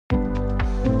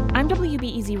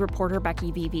WBEZ reporter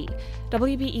Becky Vevey.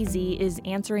 WBEZ is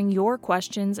answering your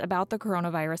questions about the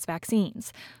coronavirus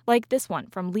vaccines, like this one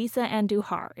from Lisa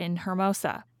Andujar in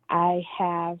Hermosa. I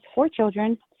have 4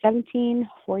 children, 17,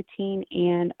 14,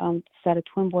 and a set of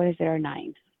twin boys that are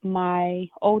 9. My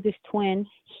oldest twin,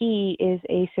 he is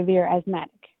a severe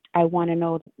asthmatic. I want to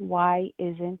know, why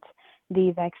isn't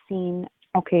the vaccine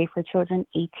okay for children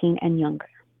 18 and younger?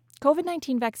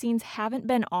 COVID-19 vaccines haven't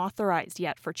been authorized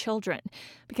yet for children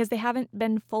because they haven't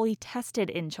been fully tested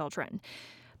in children.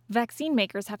 Vaccine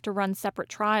makers have to run separate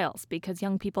trials because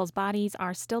young people's bodies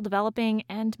are still developing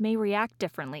and may react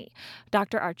differently.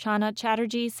 Dr. Archana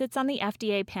Chatterjee sits on the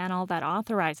FDA panel that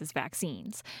authorizes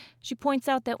vaccines. She points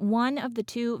out that one of the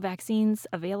 2 vaccines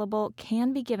available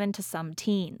can be given to some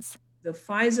teens. The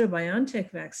Pfizer-BioNTech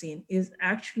vaccine is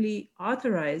actually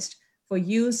authorized for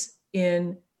use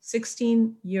in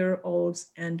 16-year-olds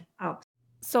and up.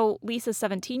 So Lisa's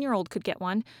 17-year-old could get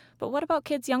one, but what about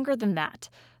kids younger than that?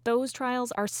 Those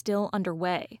trials are still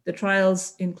underway. The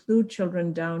trials include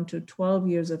children down to 12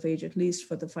 years of age, at least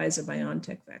for the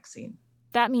Pfizer-BioNTech vaccine.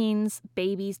 That means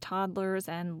babies, toddlers,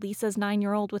 and Lisa's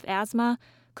 9-year-old with asthma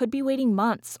could be waiting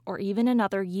months or even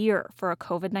another year for a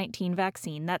COVID-19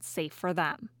 vaccine that's safe for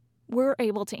them. We're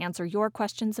able to answer your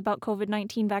questions about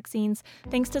COVID-19 vaccines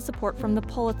thanks to support from the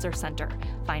Pulitzer Center.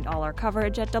 Find all our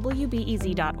coverage at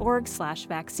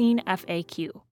wbez.org/vaccinefaq.